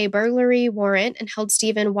out a burglary warrant and held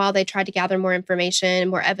Stephen while they tried to gather more information,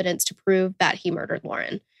 more evidence to prove that he murdered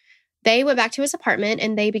Lauren. They went back to his apartment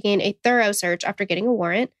and they began a thorough search after getting a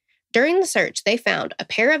warrant. During the search, they found a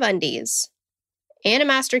pair of undies and a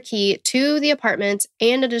master key to the apartment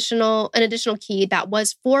and an additional key that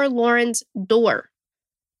was for Lauren's door.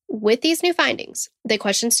 With these new findings, they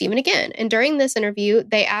questioned Stephen again. And during this interview,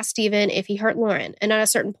 they asked Stephen if he hurt Lauren. And at a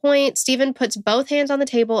certain point, Stephen puts both hands on the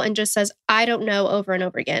table and just says, "I don't know," over and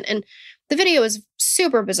over again. And the video is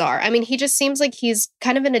super bizarre. I mean, he just seems like he's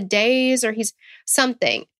kind of in a daze or he's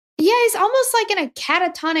something. Yeah, he's almost like in a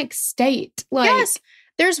catatonic state. Yes.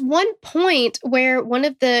 There's one point where one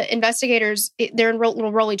of the investigators, they're in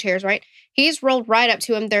little rolly chairs, right? He's rolled right up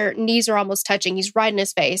to him. Their knees are almost touching. He's right in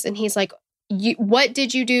his face. And he's like, "What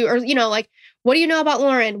did you do?" Or, "What do you know about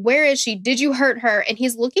Lauren? Where is she? Did you hurt her?" And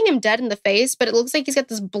he's looking him dead in the face, but it looks like he's got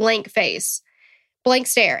this blank face, blank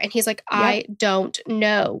stare. And he's like, "I don't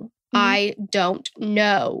know. I don't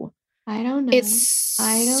know." I don't know. It's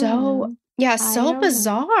so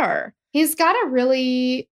bizarre. He's got a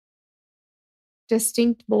really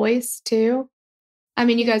distinct voice too. I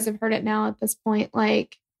mean, you guys have heard it now at this point.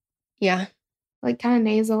 Yeah. Kind of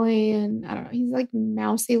nasally, and I don't know. He's like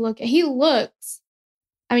mousy looking. He looks.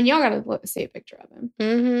 I mean, y'all gotta see a picture of him.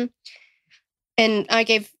 Mm-hmm. And I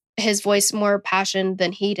gave his voice more passion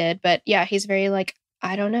than he did, but yeah, he's very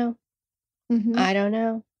 "I don't know. Mm-hmm. I don't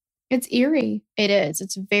know." It's eerie. It is.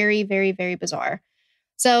 It's very, very, very bizarre.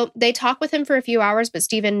 So they talked with him for a few hours, but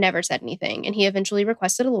Stephen never said anything, and he eventually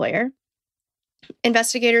requested a lawyer.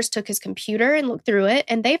 Investigators took his computer and looked through it,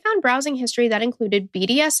 and they found browsing history that included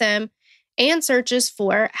BDSM and searches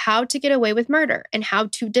for how to get away with murder and how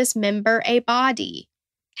to dismember a body.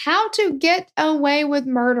 How to get away with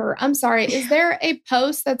murder. I'm sorry. Is there a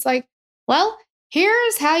post that's like, well,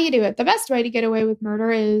 here's how you do it. The best way to get away with murder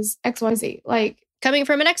is XYZ. Coming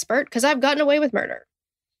from an expert, because I've gotten away with murder.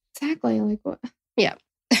 Exactly. What? Yeah.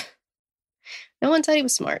 No one said he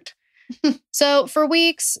was smart. So for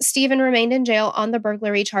weeks, Stephen remained in jail on the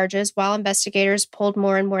burglary charges while investigators pulled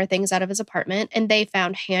more and more things out of his apartment, and they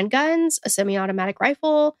found handguns, a semi-automatic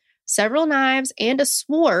rifle, several knives, and a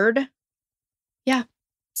sword. Yeah.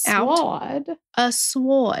 A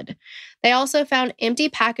sword. They also found empty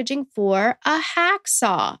packaging for a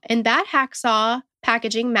hacksaw, and that hacksaw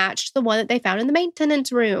packaging matched the one that they found in the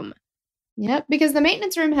maintenance room. Yep, because the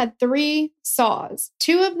maintenance room had 3 saws.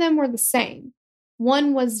 2 of them were the same.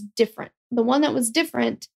 One was different. The one that was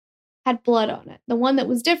different had blood on it. The one that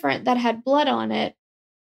was different that had blood on it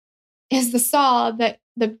is the saw that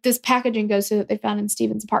this packaging goes to that they found in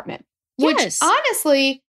Stephen's apartment. Yes. Which,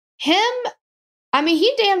 honestly,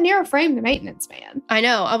 he damn near framed the maintenance man. I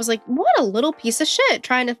know. I was like, what a little piece of shit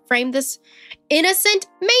trying to frame this innocent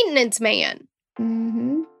maintenance man.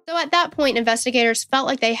 Mm-hmm. So at that point, investigators felt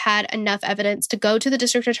like they had enough evidence to go to the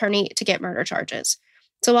district attorney to get murder charges.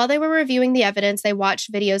 So while they were reviewing the evidence, they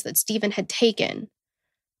watched videos that Stephen had taken.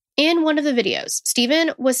 In one of the videos,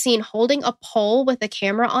 Stephen was seen holding a pole with a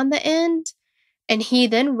camera on the end, and he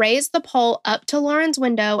then raised the pole up to Lauren's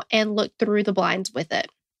window and looked through the blinds with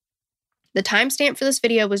it. The timestamp for this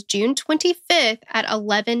video was June 25th at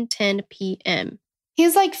 11:10 p.m.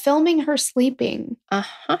 He's filming her sleeping.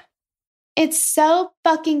 Uh-huh. It's so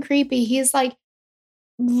fucking creepy. He's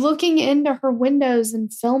looking into her windows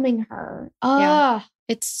and filming her. Yeah.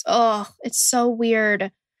 It's so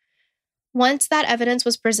weird. Once that evidence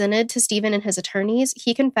was presented to Stephen and his attorneys,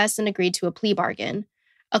 he confessed and agreed to a plea bargain.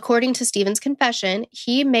 According to Stephen's confession,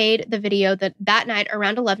 he made the video that night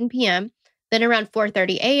around 11 p.m. Then around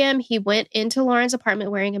 4:30 a.m., he went into Lauren's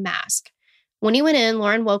apartment wearing a mask. When he went in,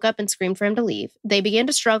 Lauren woke up and screamed for him to leave. They began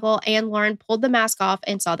to struggle, and Lauren pulled the mask off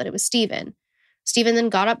and saw that it was Stephen. Stephen then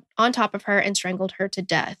got up on top of her and strangled her to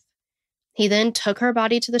death. He then took her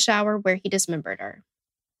body to the shower where he dismembered her.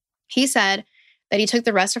 He said that he took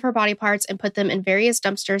the rest of her body parts and put them in various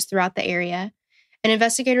dumpsters throughout the area. And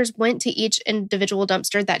investigators went to each individual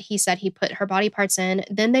dumpster that he said he put her body parts in.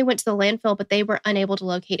 Then they went to the landfill, but they were unable to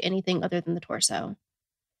locate anything other than the torso.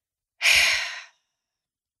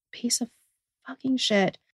 Piece of fucking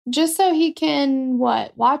shit. Just so he can,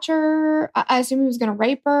 watch her? I assume he was going to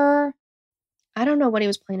rape her. I don't know what he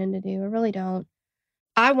was planning to do. I really don't.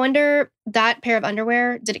 I wonder, that pair of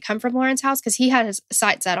underwear, did it come from Lauren's house? Because he had his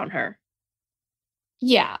sights set on her.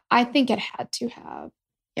 Yeah, I think it had to have.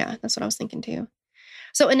 Yeah, that's what I was thinking too.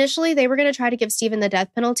 So initially, they were going to try to give Stephen the death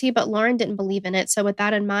penalty, but Lauren didn't believe in it. So with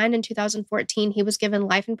that in mind, in 2014, he was given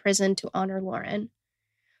life in prison to honor Lauren.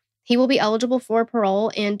 He will be eligible for parole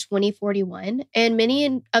in 2041. And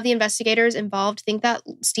many of the investigators involved think that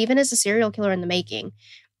Stephen is a serial killer in the making,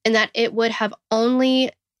 and that it would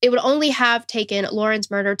only have taken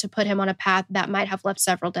Lauren's murder to put him on a path that might have left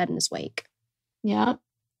several dead in his wake. Yeah.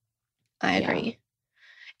 I agree.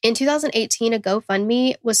 In 2018, a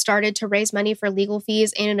GoFundMe was started to raise money for legal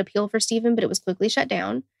fees and an appeal for Stephen, but it was quickly shut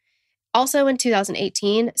down. Also in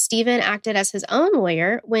 2018, Stephen acted as his own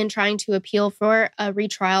lawyer when trying to appeal for a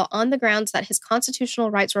retrial on the grounds that his constitutional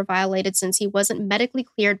rights were violated since he wasn't medically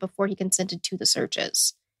cleared before he consented to the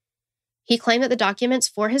searches. He claimed that the documents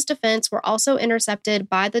for his defense were also intercepted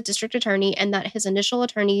by the district attorney and that his initial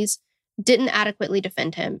attorneys didn't adequately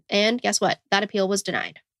defend him. And guess what? That appeal was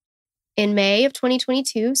denied. In May of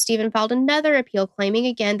 2022, Stephen filed another appeal claiming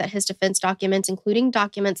again that his defense documents, including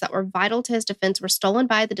documents that were vital to his defense, were stolen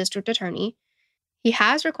by the district attorney. He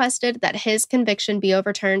has requested that his conviction be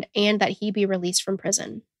overturned and that he be released from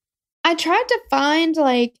prison. I tried to find,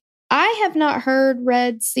 I have not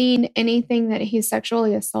read, seen anything that he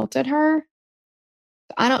sexually assaulted her.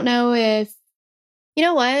 I don't know if... You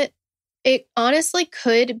know what? It honestly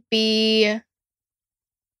could be...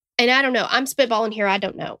 And I don't know. I'm spitballing here. I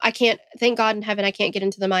don't know. I can't, thank God in heaven, I can't get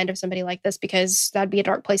into the mind of somebody like this because that'd be a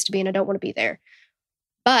dark place to be and I don't want to be there.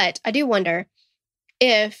 But I do wonder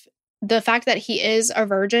if the fact that he is a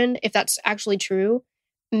virgin, if that's actually true,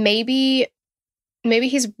 maybe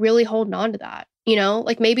he's really holding on to that. You know,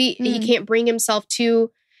 maybe he can't bring himself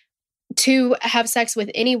to have sex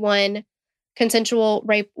with anyone, consensual,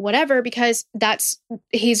 rape, whatever, because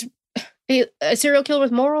he's a serial killer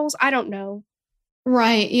with morals. I don't know.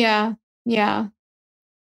 Right. Yeah. Yeah.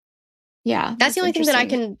 Yeah. That's the only thing that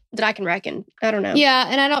I can reckon. I don't know. Yeah.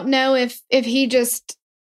 And I don't know if he just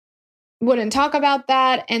wouldn't talk about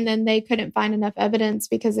that and then they couldn't find enough evidence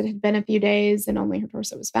because it had been a few days and only her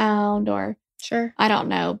torso was found, or sure. I don't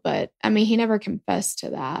know. But I mean, he never confessed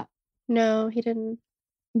to that. No, he didn't.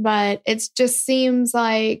 But it just seems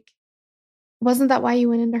like, wasn't that why you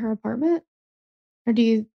went into her apartment? Or do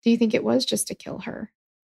you think it was just to kill her?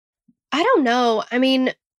 I don't know. I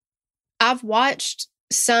mean, I've watched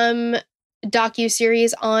some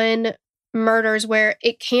docuseries on murders where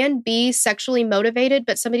it can be sexually motivated,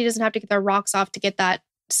 but somebody doesn't have to get their rocks off to get that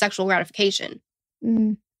sexual gratification.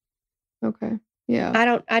 Okay. Yeah.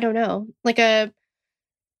 I don't know.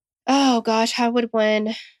 Oh gosh, how would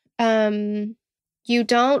one? You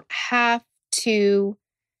don't have to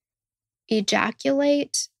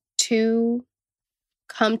ejaculate to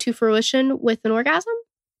come to fruition with an orgasm.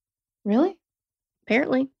 Really?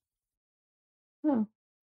 Apparently. Oh.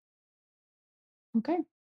 Okay.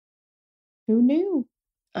 Who knew?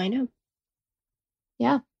 I know.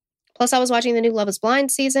 Yeah. Plus, I was watching the new Love is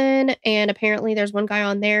Blind season, and apparently there's one guy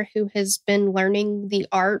on there who has been learning the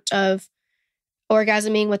art of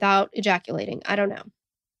orgasming without ejaculating. I don't know.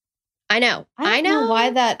 I know why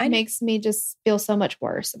that makes me just feel so much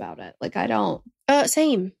worse about it. I don't.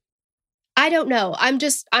 Same. I don't know. I'm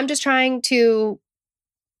just trying to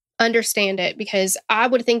understand it because I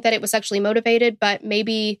would think that it was sexually motivated, but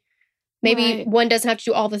maybe right. One doesn't have to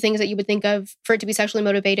do all the things that you would think of for it to be sexually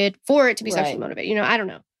motivated, for it to be right. Sexually motivated. You know, I don't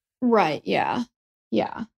know. Right. Yeah.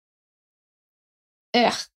 Yeah.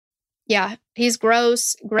 Ugh. Yeah. He's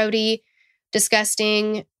gross, grody,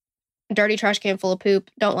 disgusting, dirty trash can full of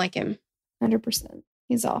poop. Don't like him. 100%.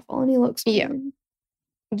 He's awful and he looks weird.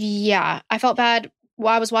 Yeah. I felt bad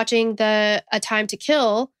while I was watching A Time to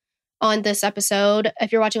Kill on this episode.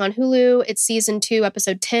 If you're watching on Hulu, it's season 2,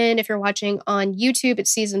 episode 10. If you're watching on YouTube, it's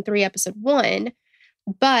season 3, episode 1.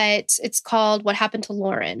 But it's called What Happened to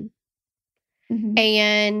Lauren. Mm-hmm.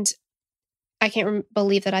 And I can't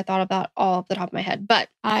believe that I thought of that all off the top of my head. But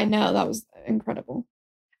I know, that was incredible.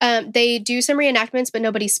 They do some reenactments, but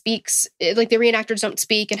nobody speaks. The reenactors don't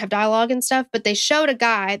speak and have dialogue and stuff. But they showed a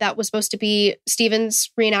guy that was supposed to be Steven's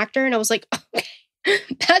reenactor. And I was like, okay.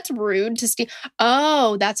 That's rude to Steve.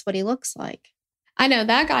 Oh, that's what he looks like. I know,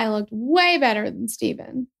 that guy looked way better than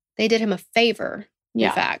Steven. They did him a favor. In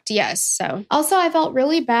fact, yes. So also, I felt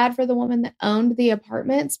really bad for the woman that owned the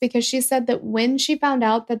apartments because she said that when she found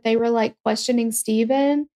out that they were like questioning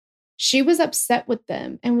Steven, she was upset with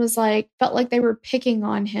them and was like, felt like they were picking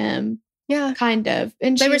on him. Yeah. Kind of.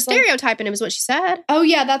 And they were stereotyping him is what she said. Oh,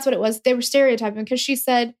 yeah, that's what it was. They were stereotyping because she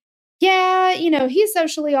said, yeah, you know, he's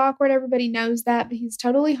socially awkward. Everybody knows that, but he's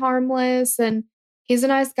totally harmless and he's a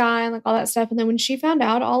nice guy and like all that stuff. And then when she found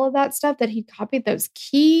out all of that stuff, that he copied those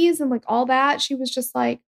keys and like all that, she was just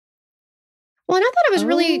like, well, and I thought it was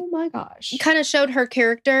really, oh my gosh, kind of showed her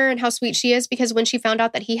character and how sweet she is, because when she found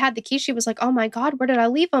out that he had the key, she was like, oh my God, where did I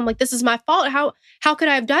leave him? Like, this is my fault. How could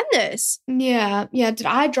I have done this? Yeah. Yeah. Did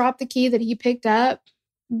I drop the key that he picked up?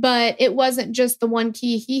 But it wasn't just the one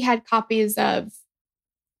key. He had copies of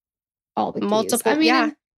all the keys. Multiple, I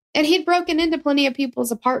mean, and he'd broken into plenty of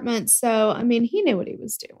people's apartments. So, I mean, he knew what he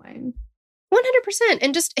was doing. 100%.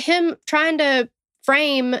 And just him trying to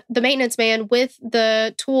frame the maintenance man with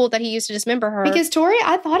the tool that he used to dismember her. Because, Tori,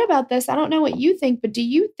 I thought about this. I don't know what you think, but do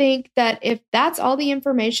you think that if that's all the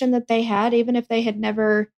information that they had, even if they had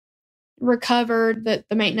never recovered that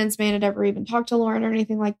the maintenance man had ever even talked to Lauren or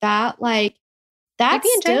anything like that, like, that's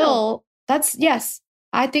still, yes,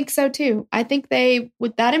 I think so too. I think they,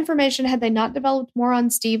 with that information, had they not developed more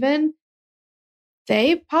on Steven,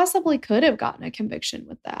 they possibly could have gotten a conviction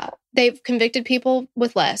with that. They've convicted people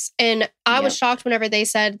with less. And I was shocked whenever they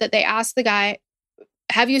said that they asked the guy,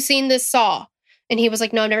 have you seen this saw? And he was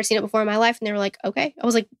like, no, I've never seen it before in my life. And they were like, okay. I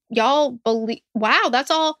was like, y'all believe, wow,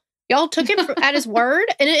 that's all. Y'all took him at his word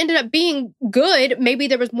and it ended up being good. Maybe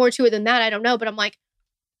there was more to it than that. I don't know. But I'm like,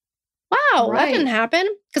 wow, that didn't happen.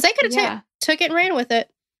 Because they could have took it and ran with it.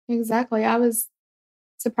 Exactly. I was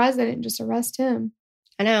surprised they didn't just arrest him.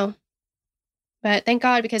 I know. But thank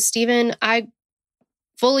God, because Steven, I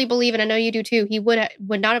fully believe, and I know you do too, he would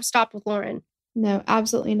not have stopped with Lauren. No,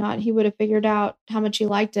 absolutely not. He would have figured out how much he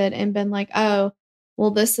liked it and been like, oh, well,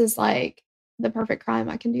 this is like the perfect crime.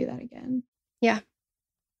 I can do that again. Yeah.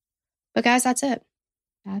 But guys, that's it.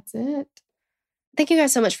 That's it. Thank you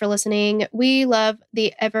guys so much for listening. We love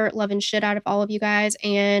the ever-loving shit out of all of you guys,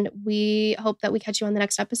 and we hope that we catch you on the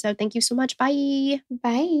next episode. Thank you so much. Bye.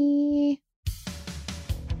 Bye.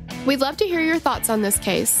 We'd love to hear your thoughts on this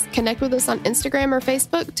case. Connect with us on Instagram or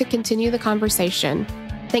Facebook to continue the conversation.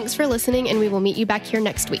 Thanks for listening, and we will meet you back here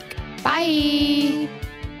next week. Bye!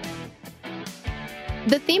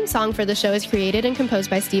 The theme song for the show is created and composed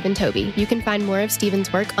by Stephen Toby. You can find more of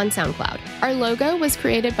Stephen's work on SoundCloud. Our logo was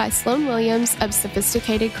created by Sloan Williams of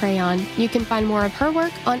Sophisticated Crayon. You can find more of her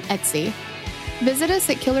work on Etsy. Visit us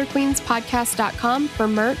at killerqueenspodcast.com for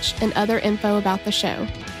merch and other info about the show.